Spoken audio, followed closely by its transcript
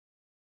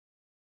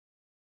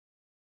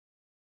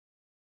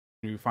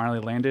You finally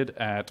landed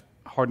at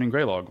Hardening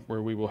Graylog,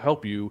 where we will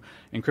help you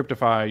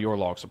encryptify your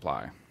log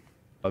supply.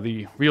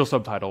 The real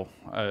subtitle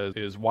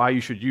is why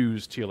you should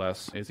use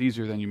TLS. It's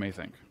easier than you may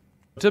think.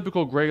 A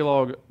typical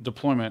Graylog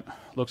deployment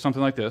looks something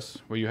like this,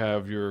 where you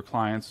have your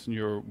clients and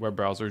your web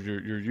browsers,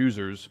 your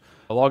users,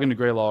 log into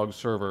Graylog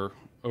server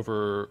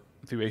over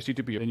through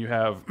HTTP. Then you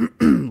have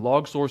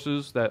log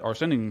sources that are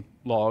sending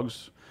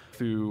logs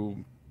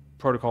through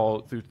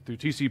protocol, through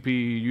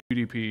TCP,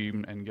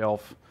 UDP, and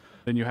Guelph.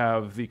 Then you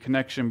have the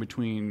connection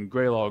between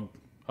Graylog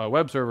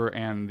web server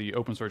and the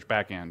OpenSearch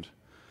backend.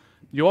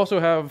 You also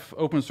have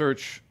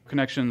OpenSearch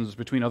connections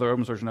between other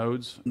OpenSearch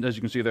nodes. As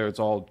you can see there, it's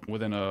all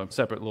within a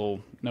separate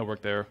little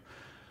network there.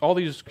 All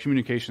these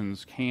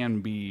communications can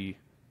be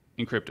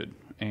encrypted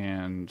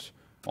and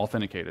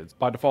authenticated.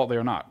 By default, they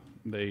are not.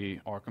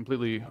 They are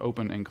completely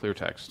open and clear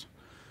text.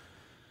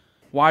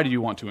 Why do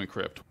you want to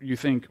encrypt? You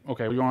think,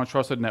 okay, we want a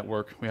trusted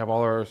network. We have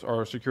all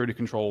our security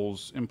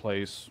controls in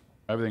place.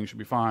 Everything should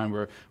be fine.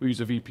 We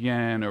use a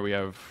VPN, or we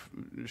have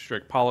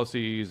strict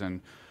policies,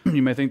 and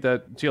you may think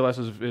that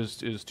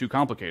TLS is too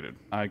complicated.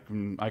 I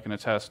can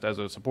attest as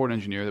a support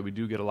engineer that we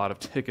do get a lot of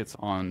tickets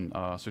on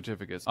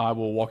certificates. I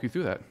will walk you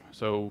through that,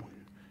 so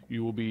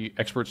you will be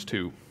experts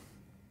too.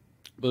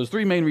 But there's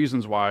three main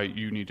reasons why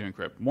you need to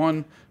encrypt.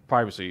 One,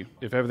 privacy.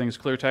 If everything is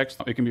clear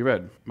text, it can be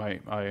read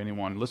by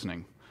anyone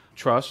listening.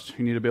 Trust.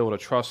 You need to be able to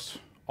trust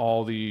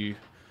all the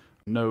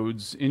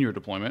nodes in your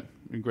deployment,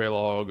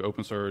 Graylog,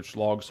 OpenSearch,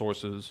 log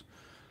sources,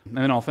 and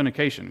then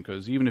authentication,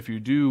 because even if you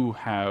do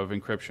have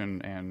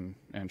encryption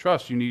and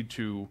trust, you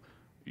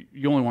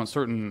only want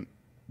certain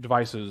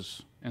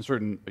devices and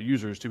certain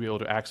users to be able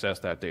to access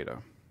that data.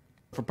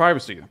 For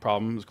privacy, the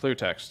problem is clear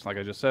text. Like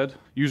I just said,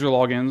 user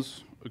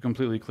logins are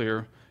completely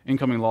clear,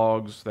 incoming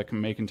logs that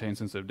may contain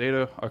sensitive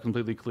data are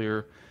completely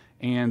clear,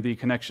 and the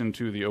connection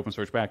to the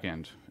OpenSearch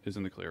backend is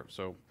in the clear.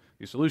 So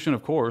the solution,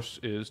 of course,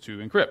 is to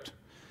encrypt.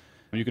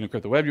 You can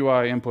encrypt the web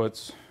UI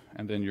inputs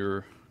and then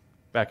your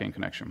backend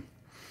connection.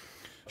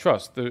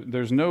 Trust.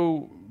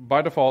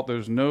 By default,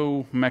 there's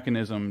no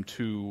mechanism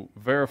to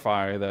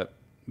verify that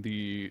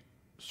the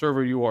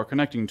server you are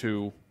connecting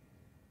to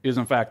is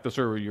in fact the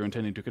server you're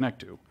intending to connect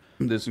to.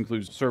 This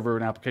includes server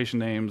and application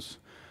names,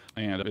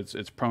 and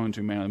it's prone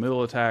to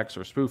man-in-the-middle attacks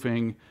or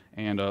spoofing,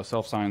 and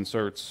self-signed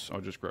certs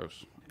are just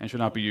gross and should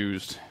not be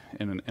used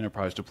in an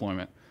enterprise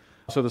deployment.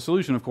 So the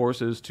solution, of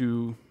course, is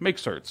to make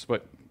certs,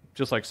 but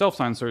just like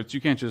self-signed certs,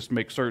 you can't just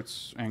make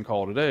certs and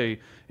call it a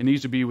day. It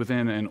needs to be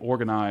within an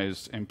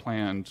organized and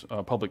planned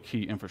public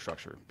key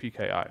infrastructure,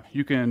 PKI.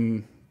 You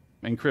can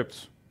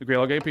encrypt the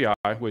Graylog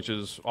API, which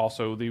is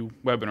also the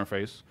web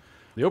interface,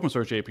 the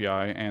OpenSearch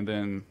API, and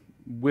then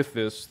with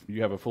this,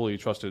 you have a fully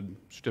trusted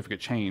certificate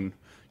chain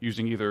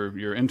using either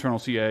your internal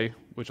CA,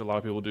 which a lot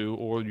of people do,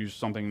 or use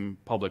something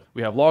public.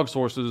 We have log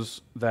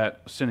sources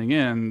that sending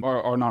in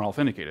are not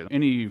authenticated.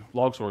 Any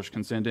log source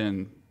can send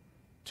in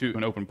to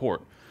an open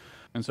port.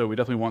 And so we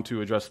definitely want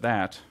to address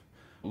that.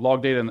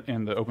 Log data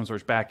in the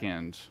OpenSearch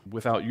backend.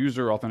 Without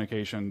user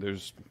authentication,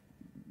 there's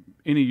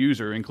any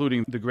user,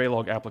 including the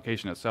Graylog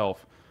application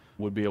itself,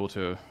 would be able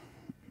to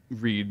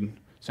read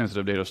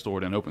sensitive data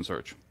stored in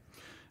OpenSearch.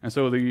 And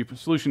so the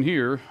solution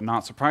here,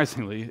 not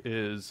surprisingly,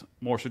 is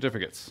more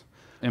certificates.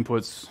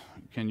 Inputs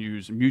can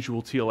use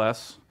mutual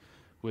TLS,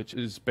 which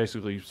is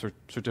basically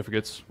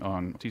certificates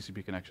on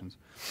TCP connections.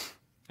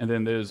 And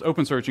then there's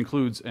OpenSearch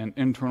includes an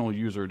internal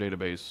user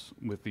database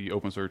with the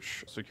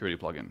OpenSearch security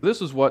plugin.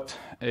 This is what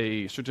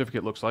a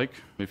certificate looks like.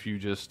 If you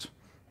just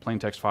plain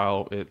text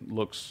file, it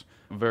looks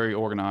very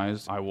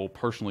organized. I will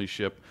personally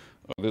ship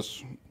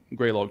this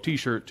Graylog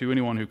t-shirt to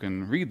anyone who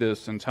can read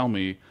this and tell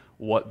me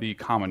what the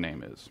common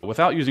name is.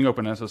 Without using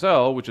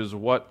OpenSSL, which is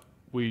what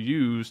we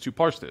use to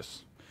parse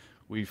this.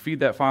 We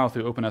feed that file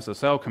through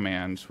OpenSSL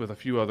commands with a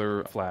few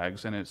other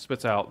flags, and it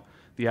spits out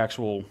the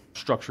actual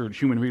structured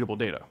human-readable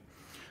data.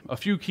 A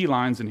few key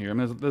lines in here,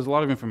 there's a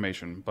lot of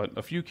information, but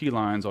a few key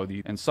lines are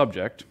the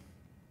subject.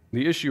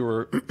 The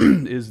issuer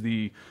is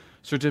the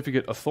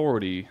certificate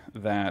authority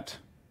that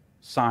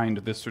signed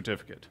this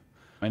certificate.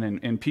 And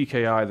in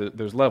PKI,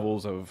 there's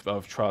levels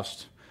of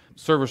trust.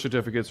 Server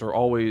certificates are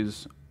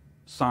always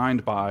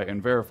signed by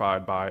and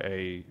verified by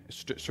a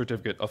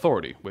certificate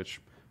authority,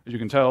 which, as you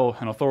can tell,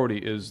 an authority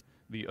is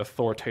the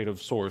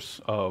authoritative source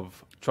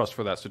of trust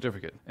for that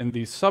certificate. And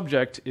the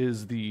subject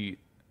is the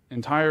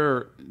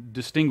entire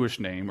distinguished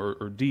name, or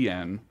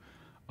DN,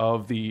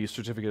 of the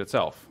certificate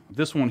itself.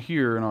 This one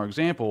here in our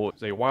example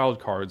is a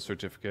wildcard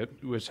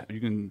certificate, which you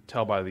can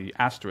tell by the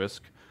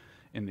asterisk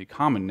in the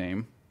common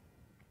name.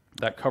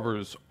 That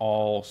covers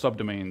all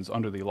subdomains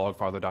under the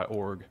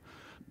logfather.org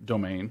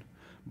domain.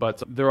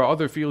 But there are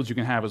other fields you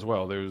can have as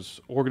well.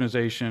 There's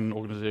organization,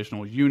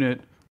 organizational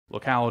unit,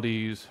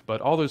 localities,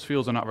 but all those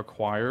fields are not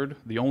required.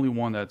 The only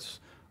one that's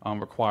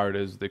required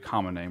is the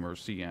common name, or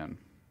CN.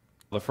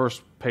 The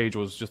first page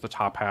was just the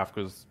top half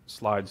because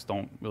slides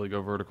don't really go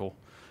vertical.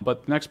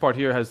 But the next part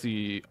here has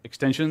the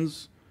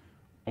extensions,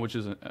 which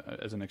is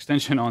as an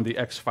extension on the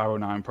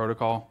X509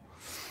 protocol.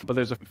 But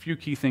there's a few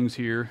key things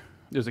here.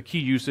 There's a key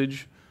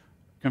usage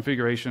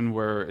configuration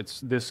where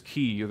it's this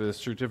key or this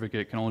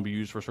certificate can only be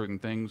used for certain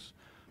things.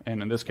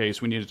 And in this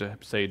case, we needed to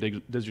say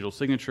digital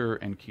signature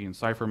and key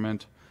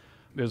encipherment.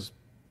 There's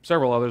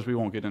several others. We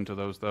won't get into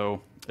those,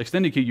 though.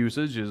 Extended key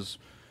usage is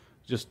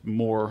just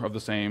more of the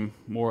same,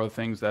 more of the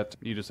things that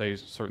need to say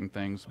certain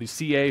things. The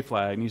CA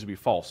flag needs to be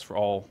false for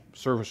all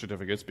server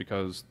certificates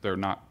because they're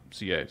not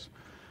CAs.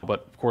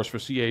 But of course, for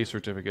CA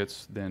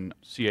certificates, then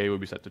CA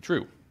would be set to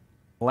true.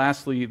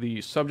 Lastly,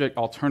 the subject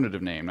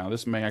alternative name. Now,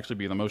 this may actually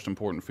be the most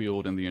important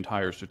field in the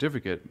entire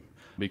certificate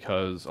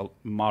because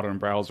modern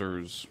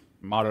browsers,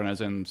 modern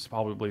as in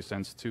probably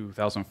since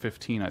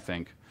 2015, I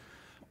think,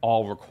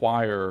 all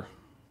require,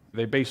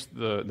 they base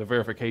the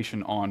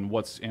verification on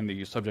what's in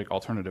the subject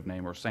alternative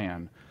name, or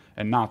SAN,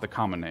 and not the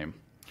common name.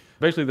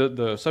 Basically,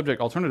 the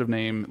subject alternative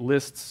name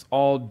lists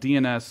all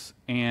DNS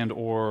and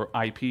or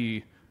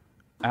IP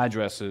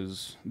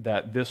addresses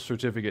that this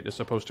certificate is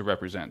supposed to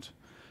represent.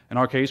 In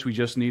our case, we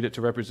just need it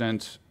to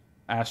represent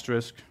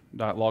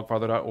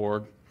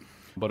 *.logfather.org.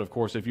 But of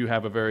course, if you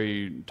have a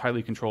very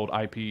tightly controlled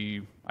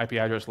IP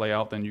address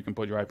layout, then you can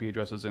put your IP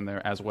addresses in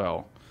there as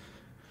well.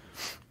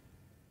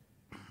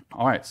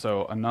 All right,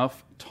 so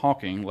enough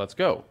talking, let's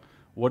go.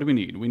 What do we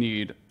need? We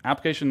need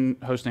application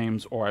host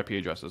names or IP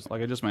addresses.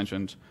 Like I just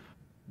mentioned,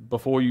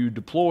 before you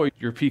deploy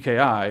your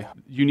PKI,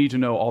 you need to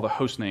know all the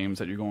host names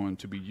that you're going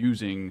to be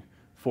using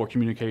for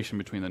communication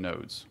between the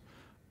nodes.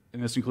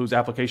 And this includes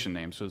application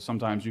names. So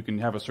sometimes you can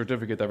have a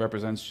certificate that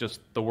represents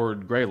just the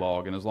word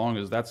Graylog, and as long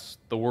as that's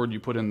the word you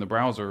put in the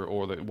browser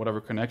or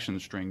whatever connection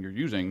string you're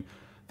using,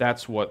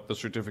 that's what the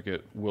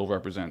certificate will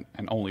represent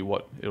and only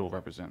what it will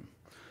represent.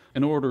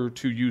 In order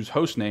to use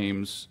host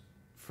names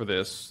for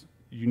this,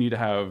 you need to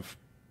have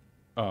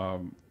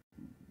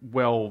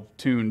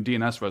well-tuned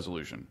DNS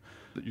resolution.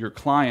 Your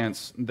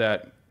clients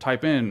that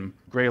type in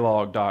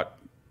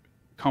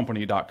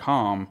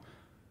graylog.company.com,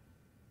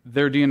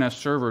 their DNS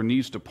server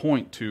needs to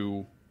point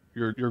to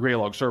your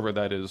Graylog server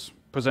that is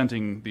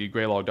presenting the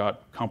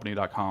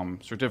graylog.company.com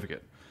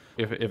certificate.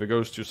 If it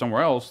goes to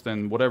somewhere else,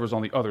 then whatever's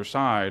on the other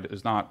side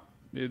is not,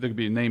 there could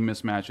be a name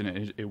mismatch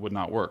and it would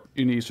not work.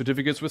 You need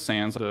certificates with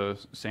SANs. The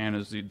SAN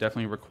is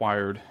definitely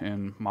required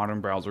in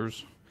modern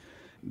browsers.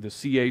 The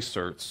CA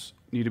certs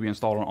need to be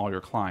installed on all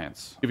your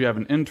clients. If you have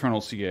an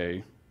internal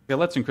CA,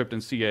 Let's Encrypt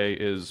in CA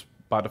is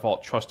by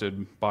default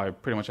trusted by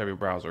pretty much every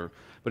browser.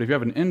 But if you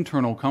have an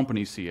internal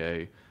company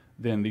CA,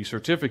 then the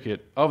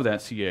certificate of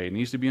that CA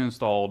needs to be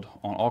installed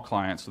on all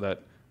clients so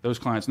that those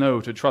clients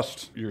know to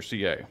trust your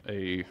CA.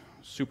 A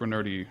super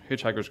nerdy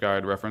Hitchhiker's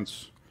Guide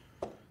reference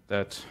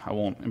that I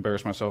won't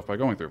embarrass myself by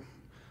going through.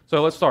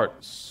 So let's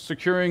start.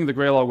 Securing the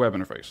Graylog web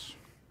interface.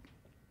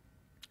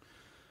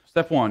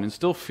 Step 1,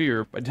 instill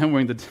fear by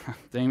demoing the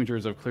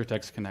dangers of clear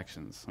text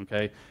connections.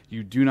 Okay,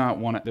 you do not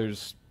want to,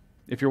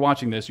 if you're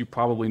watching this, you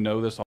probably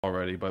know this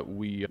already, but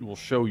we will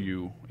show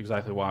you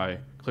exactly why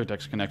clear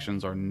text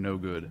connections are no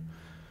good.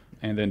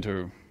 And then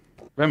to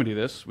remedy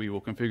this, we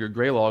will configure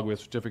Graylog with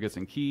certificates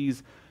and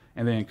keys,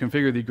 and then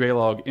configure the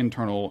Graylog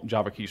internal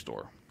Java key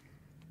store.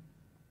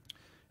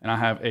 And I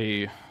have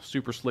a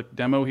super slick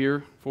demo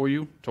here for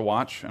you to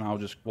watch, and I'll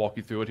just walk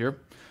you through it here.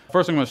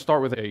 First, I'm going to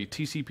start with a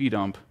TCP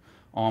dump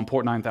on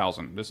port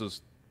 9000. This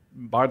is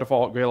by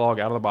default Graylog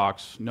out of the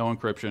box, no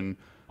encryption,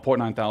 port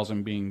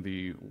 9000 being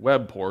the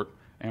web port,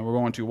 and we're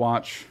going to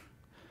watch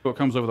what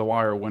comes over the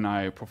wire when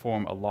I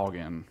perform a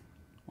login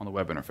on the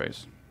web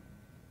interface.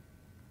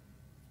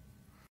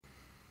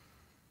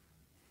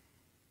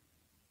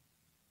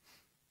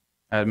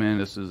 Admin,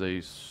 this is a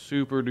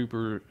super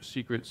duper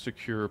secret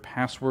secure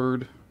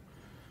password.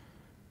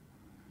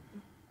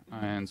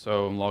 And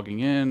so I'm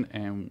logging in,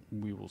 and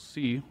we will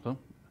see, so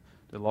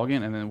the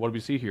login, and then what do we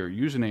see here?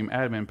 Username,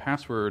 admin,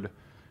 password,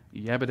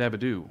 yabba dabba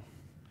doo.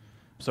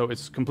 So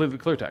it's completely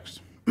clear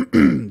text.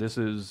 This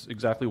is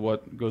exactly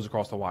what goes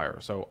across the wire.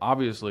 So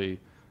obviously,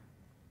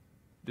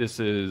 this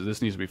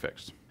needs to be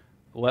fixed.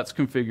 Let's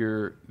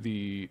configure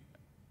the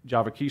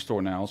Java key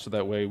store now, so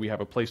that way we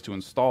have a place to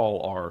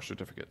install our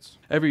certificates.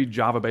 Every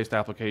Java-based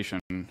application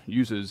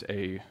uses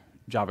a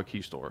Java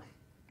key store.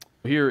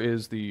 Here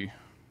is the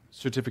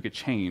certificate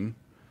chain.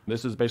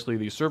 This is basically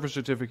the server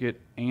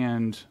certificate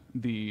and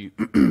the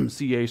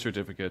CA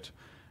certificate,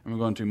 and we're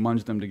going to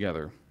munge them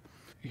together.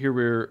 Here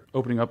we're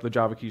opening up the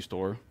Java key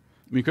store.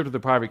 We encrypted the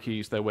private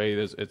keys, that way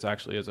it's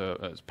actually as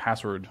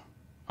password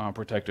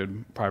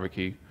protected private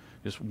key.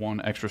 Just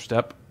one extra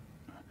step,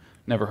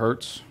 never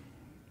hurts.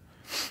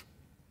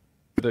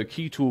 The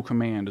key tool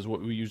command is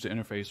what we use to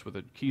interface with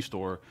a key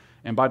store,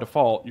 and by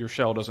default, your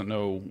shell doesn't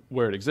know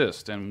where it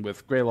exists. And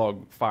with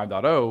Graylog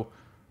 5.0,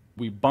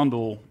 we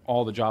bundle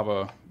all the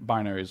Java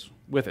binaries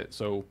with it.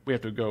 So we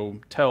have to go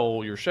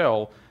tell your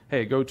shell,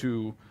 hey, go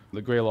to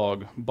the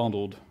Graylog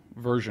bundled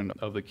version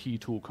of the key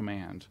tool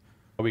command.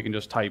 We can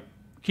just type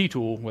key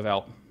tool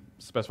without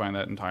specifying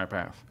that entire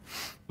path.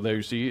 There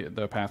you see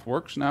the path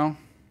works now.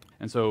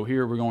 And so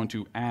here we're going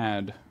to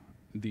add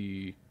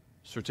the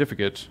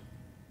certificate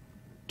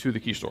to the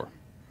key store.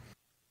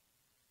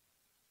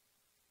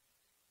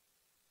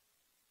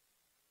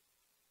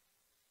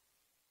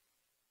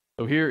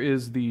 So here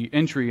is the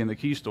entry in the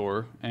key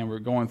store, and we're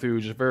going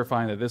through just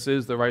verifying that this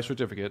is the right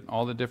certificate,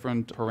 all the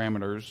different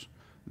parameters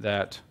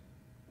that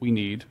we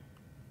need.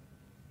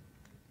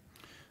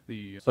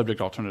 The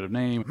subject alternative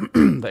name.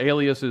 The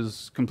alias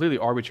is completely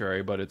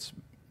arbitrary, but it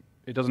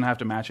doesn't have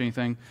to match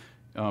anything.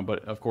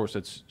 But of course,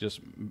 it's just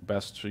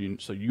best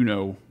so you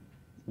know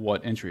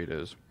what entry it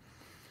is.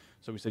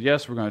 So we said,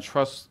 yes, we're going to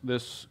trust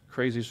this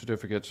crazy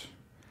certificate,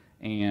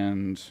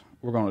 and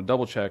we're going to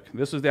double check.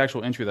 This is the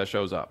actual entry that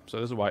shows up. So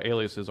this is why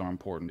aliases are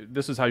important.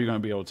 This is how you're going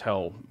to be able to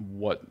tell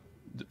what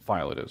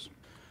file it is.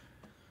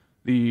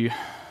 The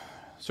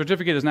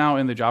certificate is now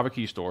in the Java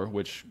key store,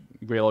 which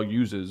Graylog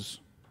uses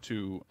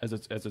as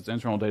its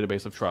internal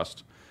database of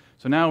trust.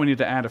 So now we need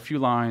to add a few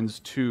lines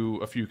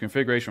to a few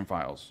configuration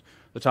files.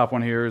 The top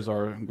one here is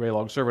our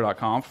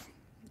graylogserver.conf,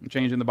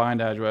 changing the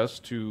bind address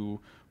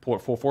to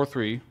port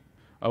 443,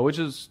 which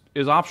is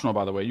optional,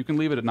 by the way. You can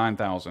leave it at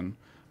 9,000,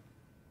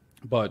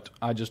 but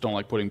I just don't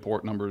like putting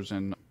port numbers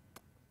in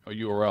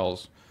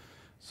URLs.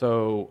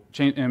 So,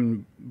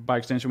 and by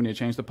extension, we need to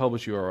change the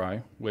publish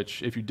URI,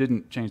 which if you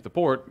didn't change the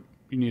port,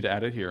 you need to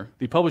add it here.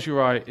 The publish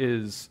URI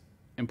is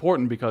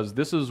important because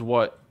this is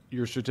what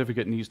your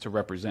certificate needs to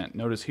represent.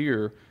 Notice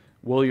here,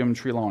 William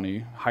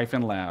Trelawny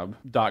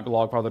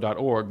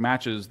 -lab.logfather.org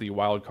matches the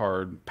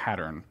wildcard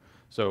pattern.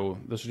 So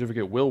the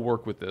certificate will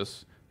work with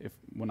this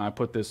when I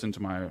put this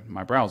into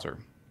my browser.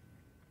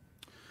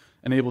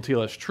 Enable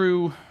TLS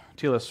true.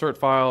 TLS cert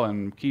file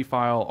and key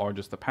file are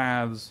just the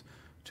paths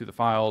to the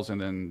files, and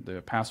then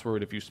the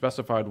password if you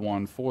specified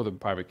one for the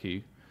private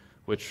key,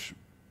 which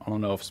I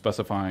don't know if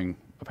specifying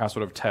a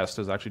password of test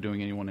is actually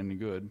doing anyone any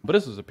good, but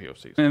this is a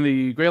POC. And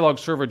the Graylog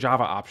server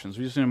Java options,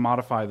 we just need to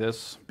modify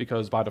this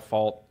because by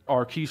default,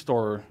 our key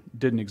store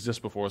didn't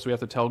exist before, so we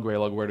have to tell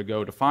Graylog where to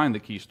go to find the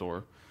key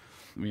store.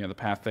 We have the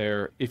path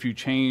there. If you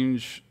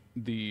change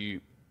the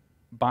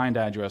bind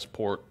address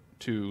port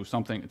to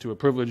a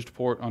privileged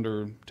port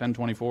under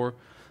 1024,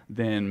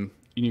 then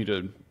you need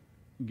to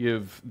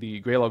give the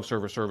Graylog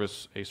server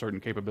service a certain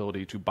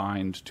capability to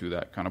bind to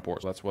that kind of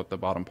port. So that's what the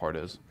bottom part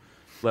is.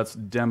 Let's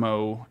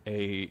demo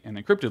an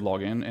encrypted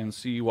login and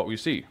see what we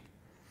see.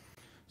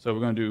 So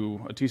we're going to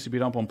do a TCP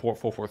dump on port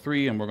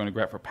 443, and we're going to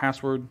grep for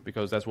password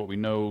because that's what we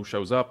know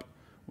shows up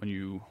when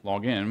you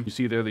log in. You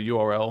see there the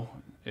URL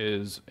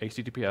is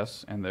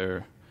HTTPS, and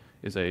there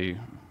is a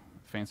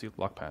fancy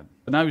lockpad.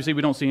 But now you see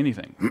we don't see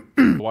anything.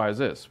 Why is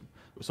this?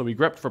 So we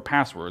grepped for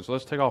password. So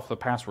let's take off the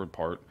password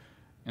part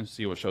and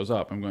see what shows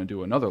up. I'm going to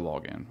do another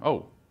login.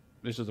 Oh,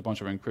 this is a bunch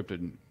of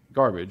encrypted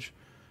garbage.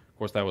 Of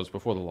course, that was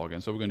before the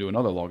login, so we're going to do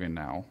another login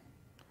now.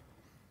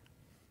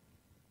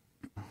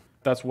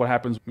 That's what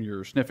happens when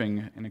you're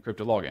sniffing an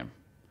encrypted login.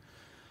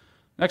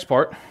 Next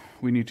part,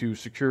 we need to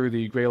secure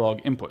the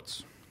Graylog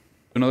inputs.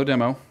 Another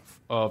demo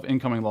of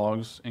incoming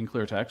logs in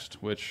clear text,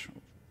 which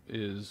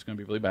is going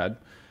to be really bad.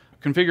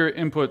 Configure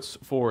inputs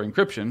for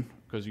encryption,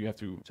 because you have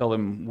to tell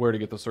them where to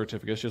get the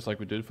certificates, just like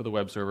we did for the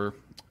web server.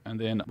 And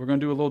then we're going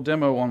to do a little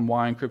demo on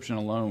why encryption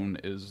alone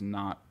is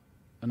not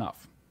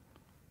enough,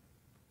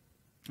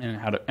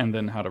 and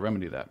then how to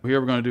remedy that. Here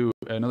we're going to do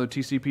another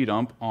TCP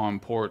dump on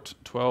port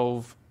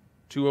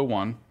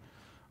 12201,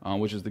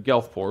 which is the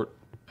Guelph port.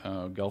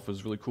 Guelph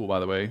is really cool, by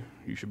the way.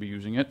 You should be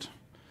using it.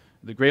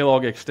 The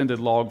Graylog extended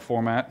log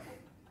format.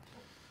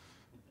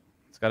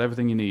 It's got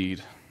everything you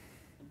need.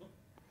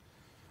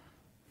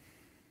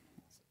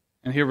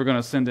 And here we're going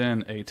to send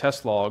in a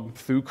test log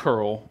through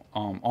curl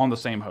on the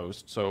same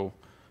host. So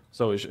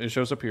it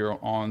shows up here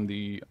in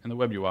the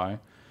web UI.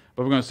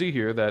 But we're going to see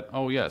here that,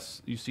 oh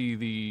yes, you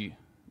see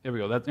there we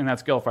go, and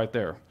that's Guelph right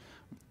there.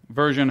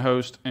 Version,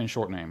 host, and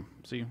short name.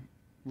 See,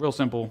 real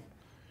simple.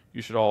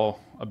 You should all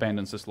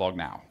abandon syslog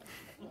now.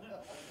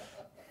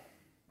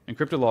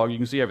 Encrypted log, you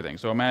can see everything.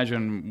 So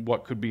imagine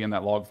what could be in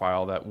that log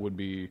file that would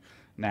be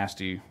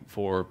nasty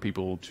for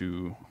people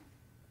to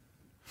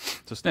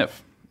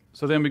sniff.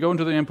 So then we go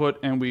into the input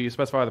and we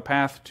specify the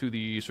path to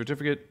the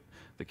certificate,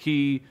 the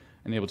key,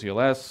 enable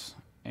TLS,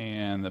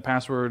 and the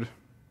password.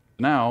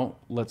 Now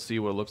let's see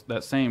what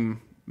that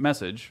same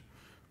message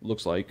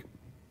looks like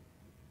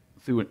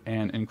through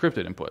an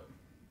encrypted input.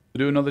 To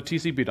do another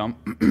TCP dump,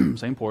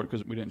 same port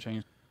because we didn't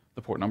change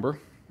the port number.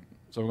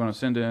 So we're going to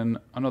send in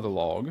another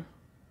log.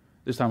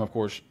 This time, of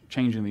course,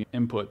 changing the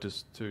input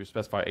to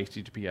specify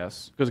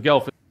HTTPS because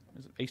Guelph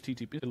is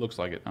HTTP. It looks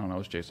like it. I don't know.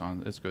 It's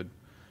JSON. It's good.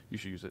 You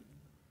should use it.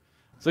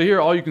 So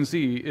here, all you can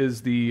see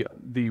is the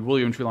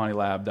William Trelawny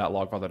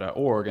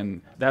lab.logfather.org,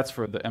 and that's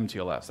for the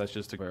MTLS. That's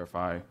just to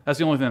verify. That's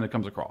the only thing that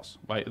comes across,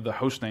 right? The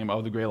host name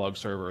of the Graylog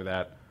server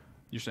that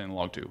you're sending the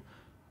log to.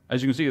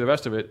 As you can see, the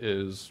rest of it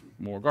is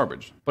more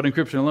garbage. But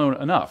encryption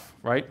alone, enough,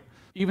 right?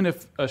 Even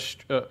if a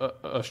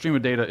stream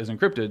of data is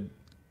encrypted,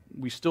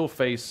 we still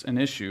face an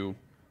issue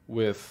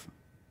with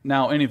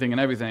now anything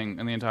and everything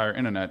in the entire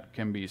internet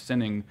can be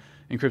sending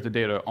encrypted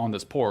data on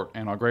this port,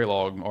 and our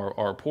Graylog,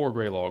 our poor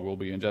Graylog, will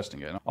be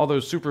ingesting it. All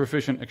those super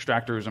efficient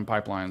extractors and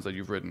pipelines that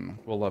you've written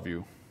will love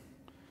you.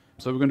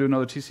 So we're going to do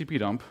another TCP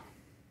dump.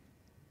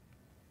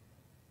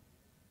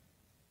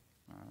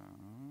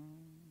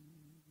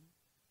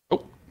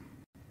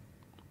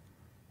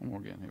 One more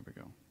again. Here we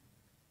go.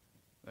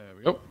 There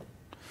we go.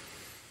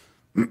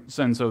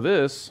 And so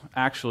this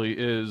actually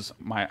is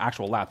my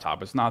actual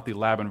laptop. It's not the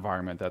lab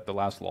environment that the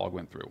last log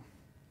went through.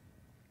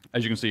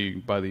 As you can see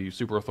by the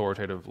super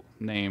authoritative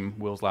name,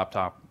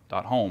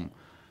 willslaptop.home.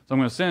 So I'm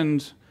going to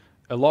send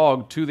a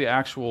log to the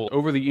actual,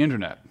 over the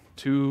internet,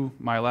 to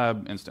my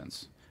lab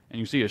instance. And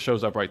you see it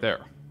shows up right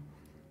there.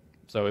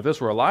 So if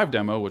this were a live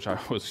demo, which I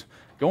was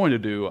going to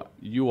do,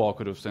 you all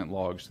could have sent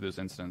logs to this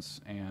instance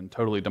and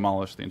totally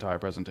demolished the entire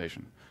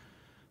presentation.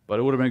 But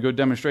it would have been a good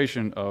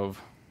demonstration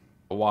of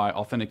why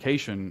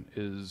authentication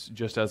is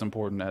just as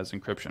important as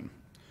encryption.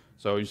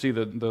 So you see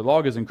the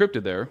log is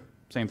encrypted there,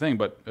 same thing,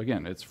 but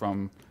again, it's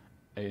from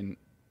a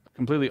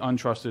completely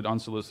untrusted,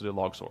 unsolicited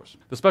log source.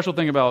 The special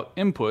thing about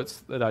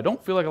inputs that I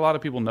don't feel like a lot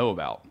of people know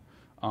about,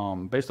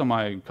 based on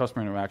my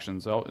customer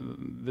interactions,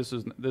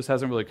 this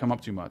hasn't really come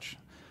up too much.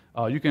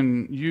 You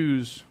can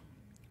use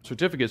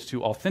certificates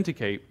to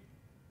authenticate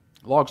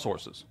log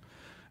sources.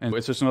 And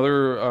it's just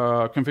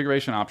another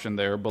configuration option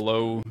there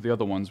below the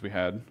other ones we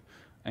had.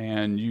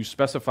 And you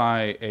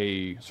specify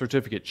a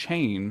certificate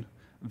chain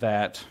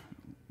that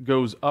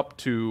goes up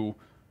to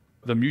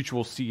the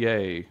mutual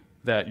CA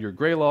that your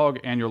Graylog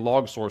and your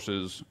log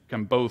sources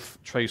can both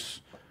trace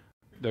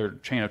their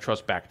chain of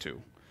trust back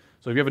to.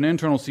 So if you have an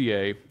internal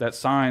CA that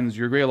signs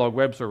your Graylog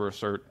web server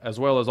cert, as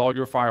well as all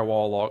your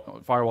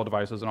firewall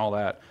devices and all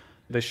that,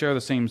 they share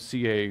the same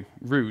CA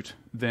root,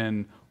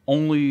 then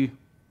only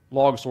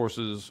log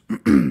sources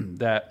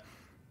that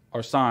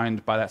are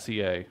signed by that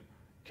CA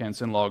can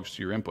send logs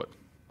to your input.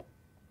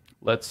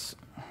 Let's,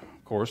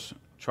 of course,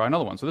 try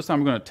another one. So this time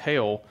we're going to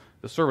tail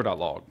the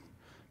server.log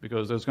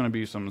because there's going to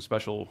be some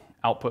special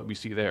output we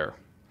see there.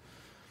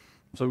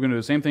 So we're going to do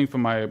the same thing for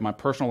my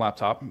personal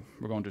laptop.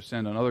 We're going to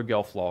send another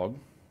Gelf log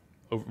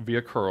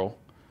via curl.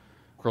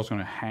 Curl's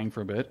going to hang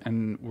for a bit,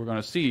 and we're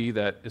going to see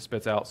that it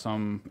spits out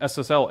some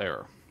SSL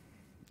error.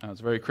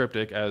 It's very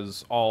cryptic,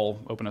 as all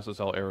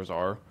OpenSSL errors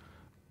are.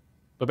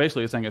 But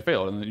basically it's saying it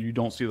failed, and you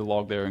don't see the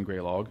log there in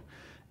Graylog.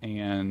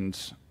 And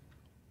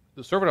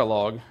the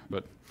server.log,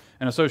 but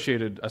an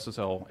associated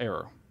SSL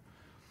error,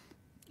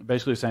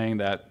 basically saying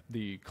that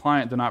the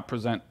client did not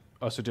present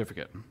a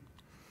certificate.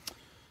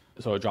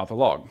 So it dropped the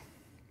log.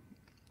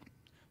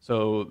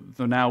 So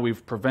now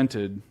we've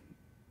prevented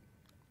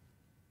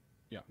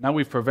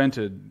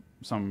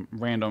some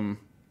random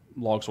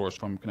log source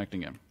from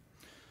connecting in.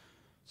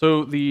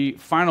 So the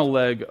final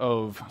leg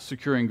of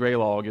securing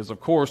Graylog is, of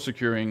course,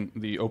 securing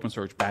the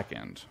OpenSearch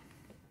backend.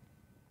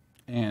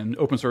 And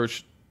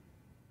OpenSearch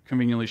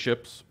conveniently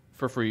ships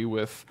for free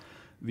with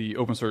the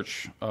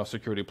OpenSearch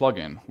security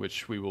plugin,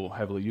 which we will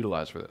heavily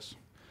utilize for this.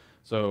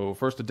 So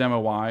first, to demo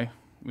why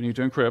we need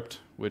to encrypt,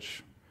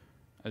 which,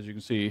 as you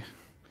can see,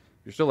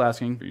 you're still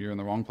asking, but you're in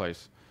the wrong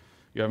place.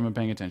 You haven't been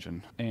paying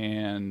attention.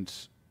 And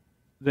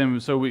then we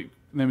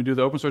do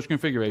the OpenSearch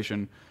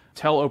configuration,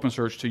 tell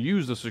OpenSearch to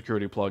use the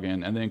security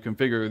plugin, and then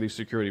configure the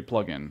security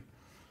plugin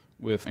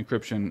with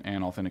encryption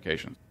and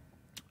authentication.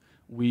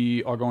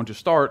 We are going to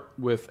start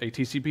with a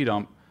TCP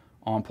dump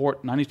on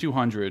port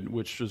 9200,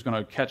 which is going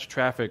to catch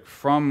traffic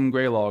from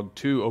Graylog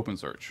to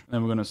OpenSearch.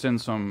 Then we're going to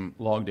send some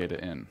log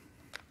data in.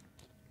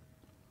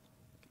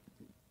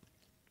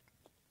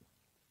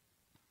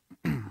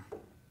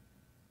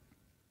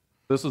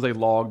 This is a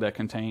log that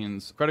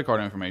contains credit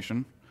card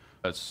information.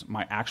 That's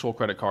my actual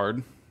credit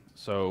card,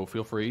 so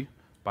feel free,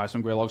 buy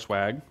some Graylog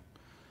swag.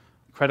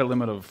 Credit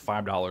limit of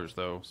 $5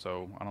 though,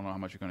 so I don't know how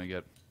much you're going to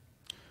get.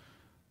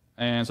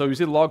 And so you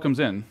see the log comes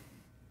in,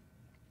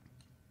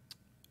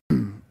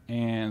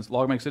 and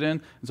log makes it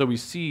in, and so we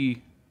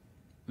see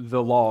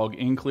the log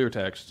in clear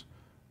text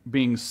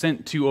being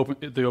sent to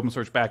the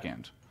OpenSearch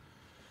backend.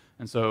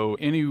 And so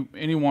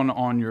anyone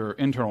on your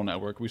internal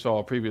network, we saw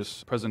a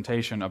previous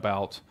presentation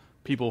about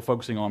people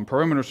focusing on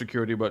perimeter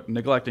security but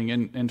neglecting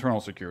internal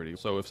security.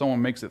 So if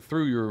someone makes it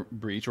through your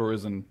breach or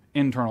is an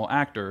internal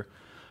actor,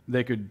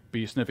 they could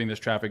be sniffing this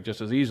traffic just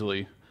as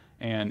easily.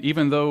 And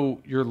even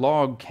though your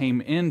log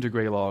came into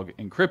Graylog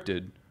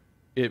encrypted,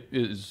 it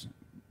is,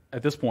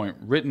 at this point,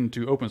 written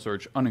to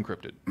OpenSearch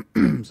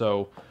unencrypted.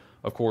 So,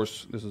 of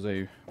course, this is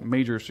a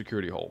major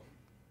security hole.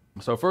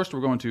 So first, we're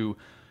going to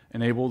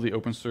enable the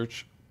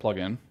OpenSearch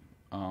plugin,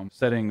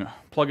 setting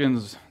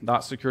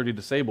plugins.security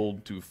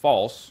disabled to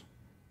false.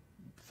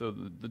 So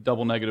the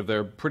double negative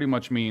there pretty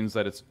much means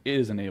that it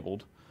is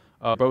enabled.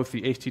 Both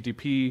the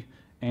HTTP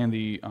and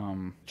the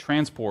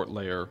transport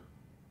layer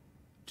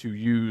to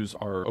use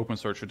our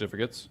OpenSearch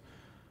certificates.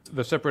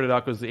 They're separated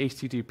out because the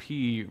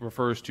HTTP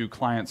refers to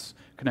clients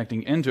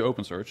connecting into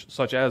OpenSearch,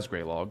 such as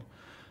Graylog,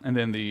 and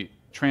then the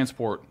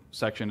transport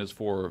section is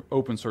for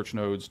OpenSearch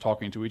nodes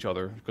talking to each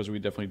other, because we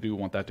definitely do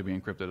want that to be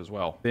encrypted as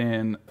well.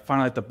 Then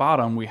finally at the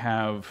bottom we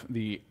have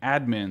the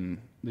admin,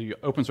 the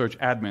OpenSearch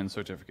admin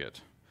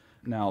certificate.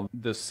 Now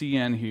the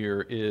CN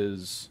here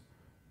is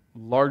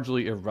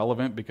largely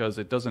irrelevant because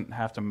it doesn't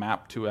have to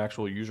map to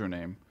actual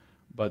username.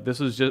 But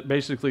this is just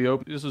basically,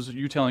 this is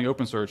you telling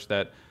OpenSearch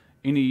that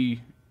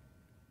any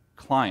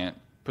client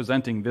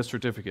presenting this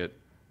certificate,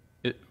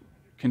 it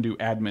can do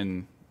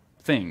admin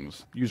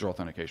things, user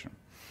authentication.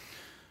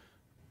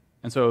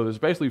 And so there's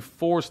basically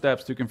 4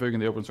 steps to configuring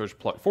the OpenSearch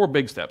plugin. 4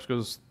 big steps,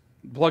 because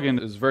the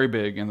plugin is very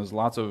big and there's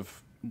lots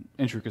of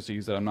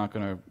intricacies that I'm not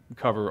going to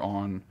cover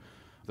on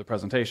the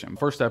presentation.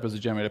 First step is to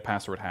generate a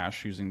password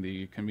hash using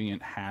the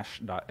convenient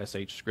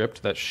hash.sh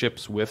script that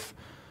ships with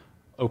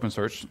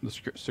OpenSearch,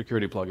 the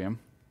security plugin.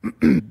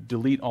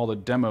 Delete all the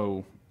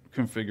demo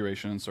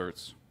configuration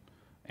inserts,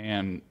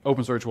 and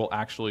OpenSearch will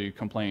actually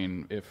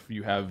complain if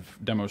you have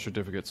demo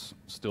certificates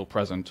still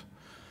present.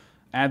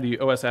 Add the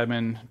OS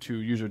admin to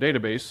user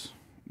database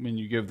when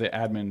you give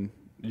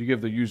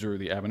the user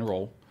the admin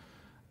role,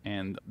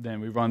 and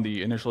then we run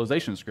the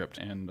initialization script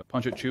and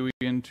punch it Chewy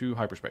into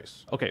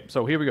hyperspace. Okay,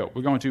 so here we go.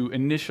 We're going to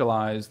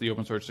initialize the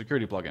OpenSearch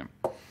security plugin.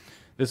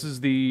 This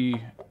is the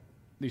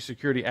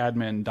security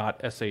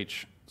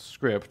admin.sh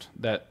script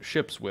that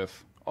ships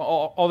with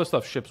all this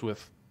stuff ships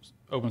with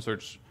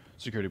OpenSearch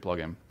security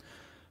plugin.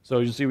 So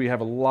you see we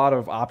have a lot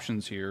of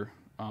options here.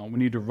 We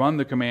need to run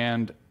the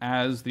command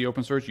as the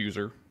OpenSearch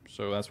user,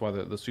 so that's why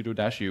the sudo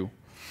 -u.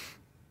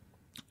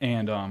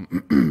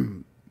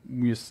 And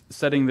we're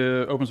setting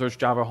the OpenSearch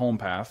Java home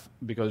path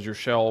because your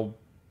shell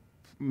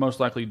most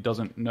likely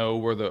doesn't know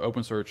where the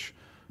OpenSearch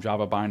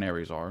Java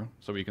binaries are.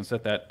 So we can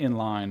set that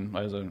inline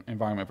as an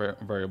environment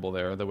variable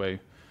there. That way,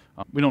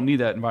 we don't need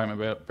that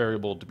environment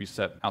variable to be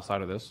set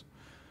outside of this.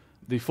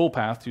 The full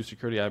path to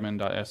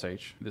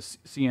securityadmin.sh. This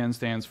CN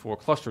stands for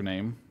cluster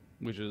name,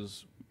 which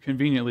is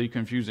conveniently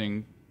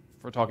confusing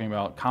for talking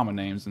about common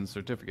names and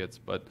certificates,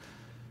 but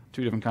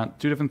two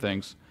different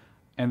things.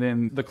 And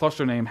then the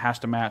cluster name has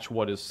to match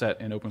what is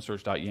set in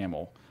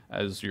OpenSearch.yaml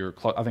as your,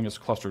 I think it's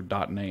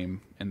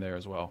cluster.name in there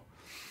as well.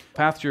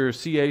 Path to your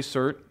CA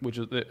cert, which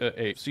is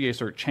a CA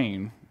cert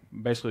chain,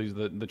 basically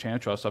the chain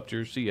of trust up to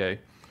your CA.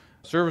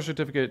 Server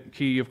certificate,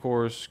 key, of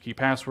course, key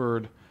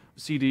password.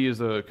 CD is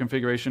the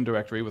configuration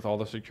directory with all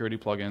the security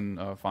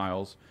plugin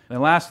files. And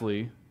then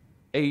lastly,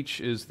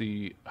 H is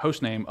the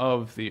host name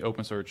of the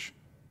OpenSearch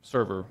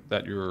server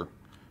that you're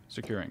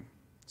securing.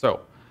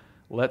 So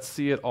let's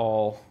see it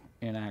all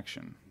in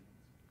action.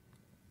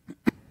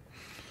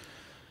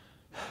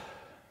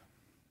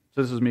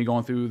 So this is me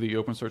going through the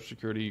OpenSearch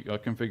security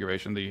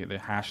configuration, the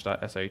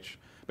hash.sh.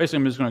 Basically,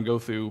 I'm just going to go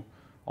through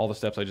all the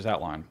steps I just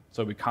outlined.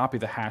 So we copy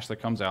the hash that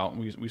comes out.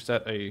 We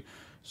set a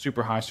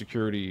super high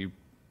security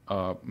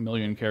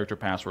million character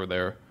password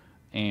there.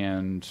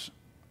 And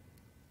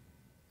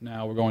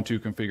now we're going to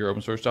configure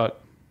OpenSearch.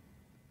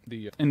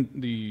 In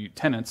the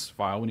tenants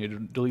file, we need to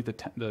delete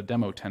the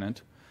demo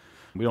tenant.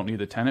 We don't need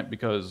the tenant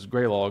because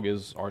Graylog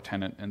is our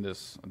tenant in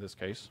this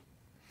case.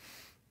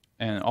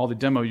 And all the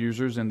demo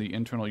users in the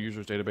internal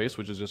users database,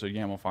 which is just a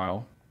YAML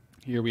file.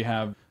 Here we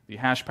have the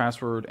hash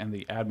password and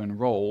the admin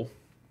role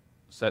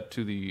set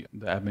to the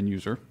admin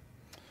user.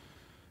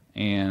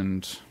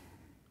 And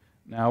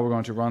now we're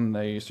going to run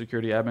the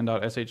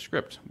securityadmin.sh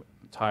script,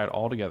 tie it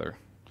all together.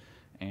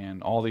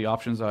 And all the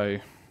options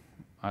I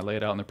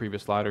laid out in the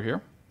previous slide are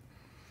here.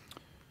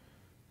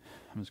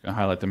 I'm just going to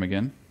highlight them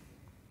again.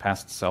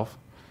 Past itself.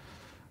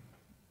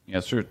 Yeah,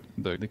 sure.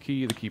 The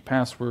key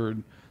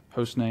password,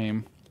 host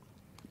name.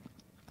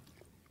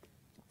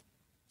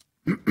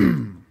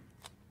 And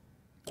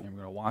we're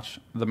going to watch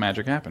the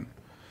magic happen.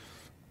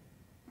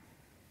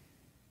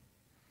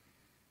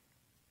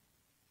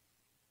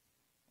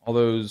 All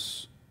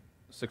those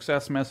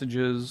success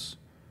messages.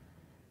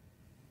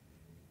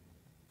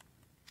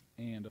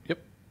 And yep,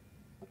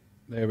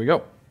 there we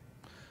go.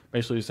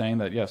 Basically saying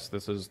that yes,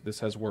 this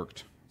has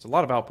worked. It's a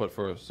lot of output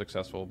for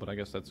successful, but I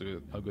guess that's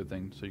a good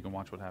thing, so you can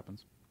watch what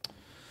happens.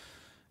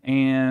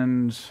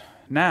 And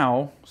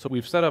now, so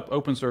we've set up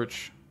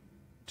OpenSearch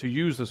to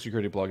use the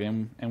security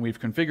plugin, and we've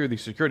configured the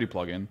security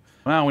plugin.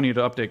 Now we need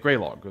to update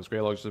Graylog, because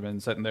Graylog's have been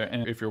sitting there.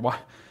 And if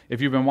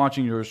you've been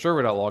watching your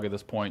server.log at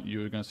this point,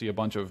 you're going to see a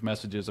bunch of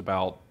messages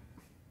about,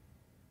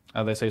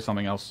 they say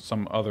something else,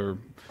 some other,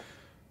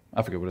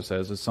 I forget what it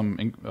says. It's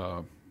some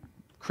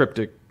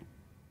cryptic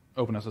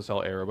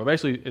OpenSSL error. But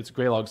basically, it's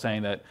Graylog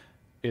saying that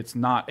it's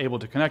not able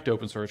to connect to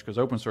OpenSearch because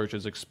OpenSearch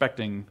is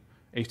expecting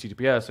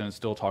HTTPS and it's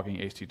still talking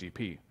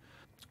HTTP.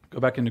 Go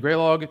back into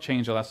Graylog,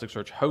 change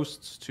Elasticsearch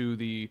hosts to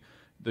the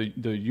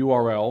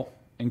URL,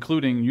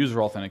 including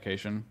user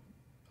authentication,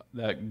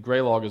 that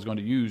Graylog is going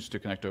to use to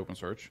connect to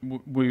OpenSearch.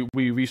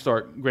 We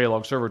restart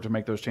Graylog server to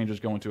make those changes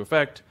go into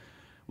effect.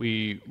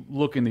 We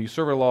look in the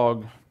server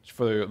log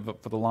for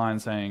the line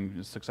saying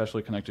it's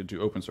successfully connected to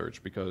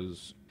OpenSearch,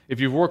 because if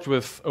you've worked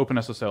with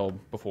OpenSSL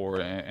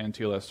before and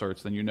TLS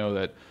certs, then you know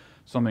that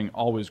something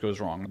always goes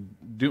wrong.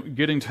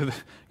 Getting to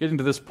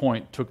this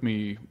point took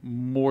me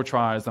more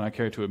tries than I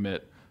care to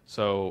admit.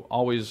 So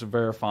always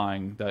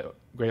verifying that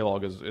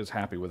Graylog is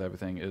happy with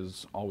everything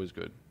is always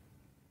good.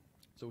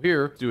 So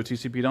here, do a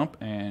TCP dump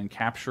and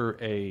capture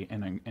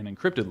an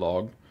encrypted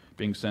log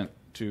being sent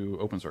to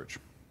OpenSearch.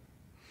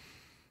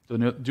 So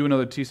do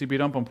another TCP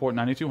dump on port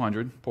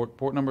 9200.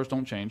 Port numbers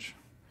don't change.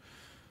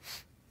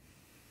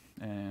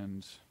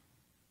 And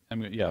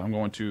I'm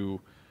going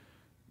to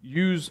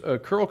use a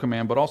curl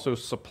command, but also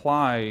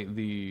supply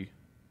the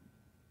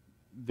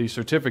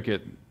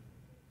certificate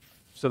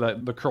so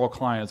that the curl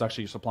client is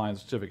actually supplying the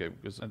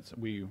certificate, because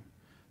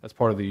that's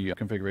part of the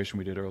configuration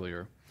we did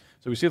earlier.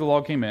 So we see the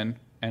log came in,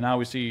 and now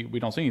we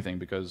don't see anything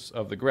because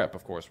of the grep,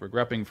 of course. We're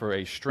grepping for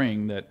a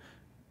string that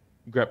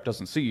grep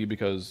doesn't see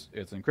because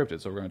it's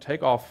encrypted. So we're going to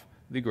take off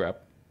the grep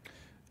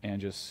and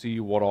just see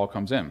what all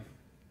comes in.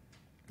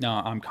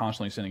 Now, I'm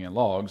constantly sending in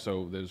logs,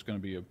 so there's going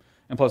to be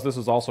and plus this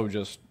is also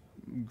just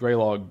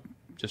Graylog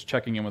just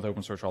checking in with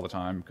OpenSearch all the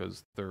time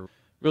because they're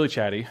really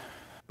chatty.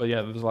 But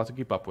yeah, there's a lot to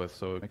keep up with,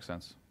 so it makes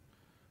sense.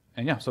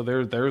 And yeah, so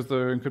there's the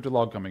encrypted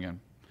log coming in.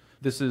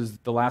 This is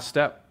the last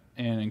step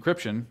in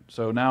encryption.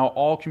 So now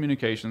all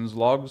communications,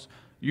 logs,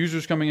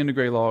 users coming into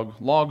Graylog,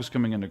 logs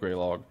coming into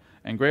Graylog,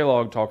 and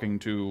Graylog talking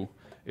to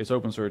its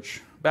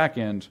OpenSearch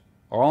backend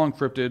are all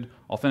encrypted,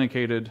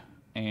 authenticated,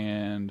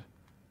 and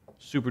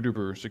super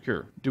duper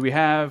secure. Do we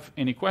have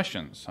any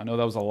questions? I know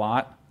that was a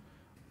lot.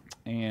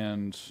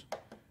 And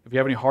if you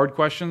have any hard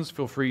questions,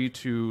 feel free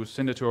to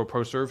send it to our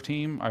ProServe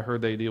team. I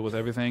heard they deal with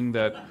everything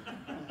that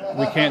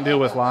we can't deal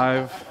with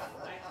live.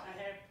 I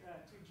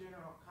have two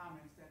general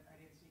comments that I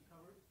didn't see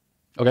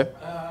covered. Okay.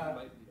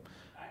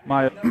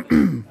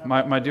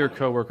 My dear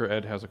coworker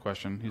Ed has a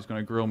question. He's going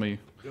to grill me.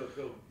 Go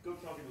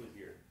talk into his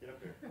ear. Get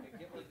up there.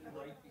 Get like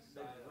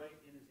right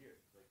in his ear.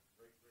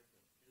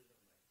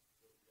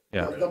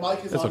 Yeah, The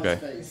mic is it's on okay.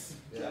 his face.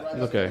 Yeah.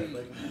 It's okay.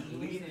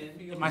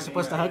 Am I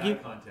supposed to hug you?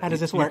 How does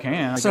this work? You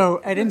can.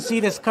 So I didn't see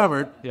this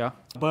covered. Yeah.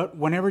 But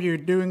whenever you're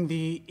doing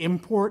the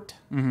import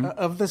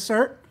of the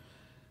cert,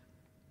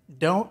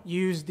 don't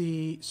use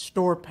the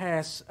store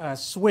pass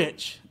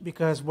switch,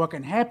 because what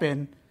can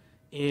happen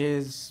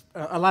is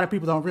a lot of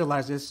people don't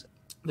realize this.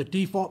 The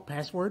default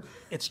password,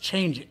 it's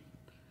changing.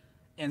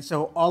 And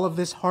so all of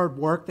this hard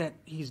work that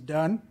he's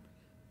done,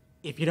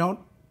 if you don't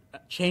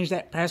change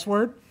that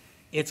password,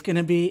 it's going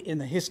to be in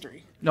the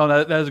history. No,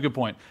 that is a good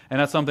point, and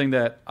that's something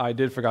that I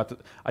did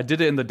I did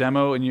it in the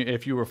demo, and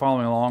if you were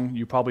following along,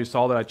 you probably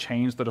saw that I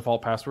changed the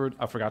default password.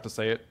 I forgot to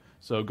say it,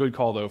 so good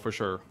call though for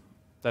sure.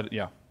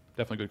 Yeah,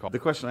 definitely good call. The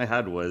question I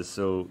had was,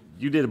 so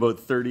you did about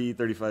 30,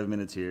 35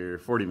 minutes here,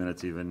 40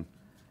 minutes even,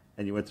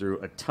 and you went through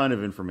a ton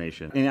of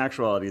information. In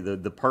actuality,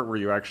 the part where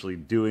you're actually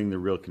doing the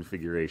real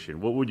configuration,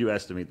 what would you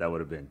estimate that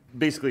would have been?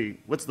 Basically,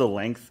 what's the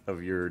length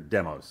of your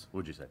demos,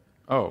 would you say?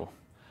 Oh,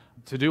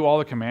 to do all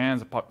the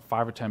commands, about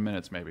 5 or 10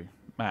 minutes maybe,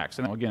 max.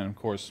 And again, of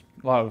course,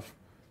 a lot of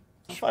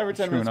 5 or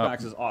 10 minutes up.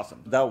 max is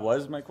awesome. That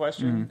was my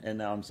question, and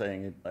now I'm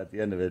saying it at the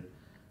end of it.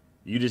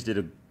 You just did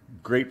a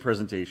great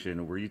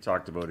presentation where you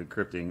talked about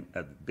encrypting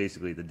at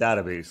basically the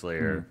database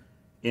layer,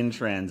 in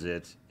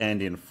transit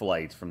and in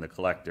flight from the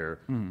collector,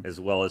 as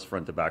well as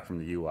front to back from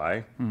the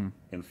UI,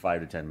 in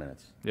 5 to 10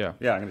 minutes. Yeah.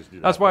 Yeah, I'm going to do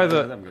that. That's why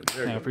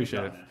I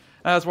appreciate it.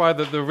 That's why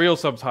the real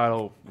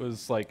subtitle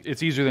was like,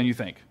 it's easier than you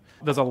think.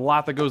 There's a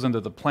lot that goes into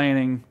the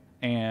planning,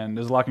 and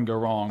there's a lot can go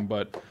wrong,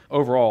 but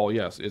overall,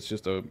 yes, it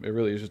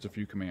really is just a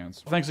few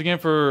commands. Thanks again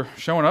for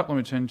showing up. Let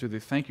me turn to the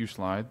thank you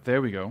slide.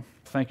 There we go.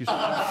 Thank you.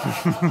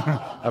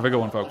 Have a good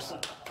one, folks.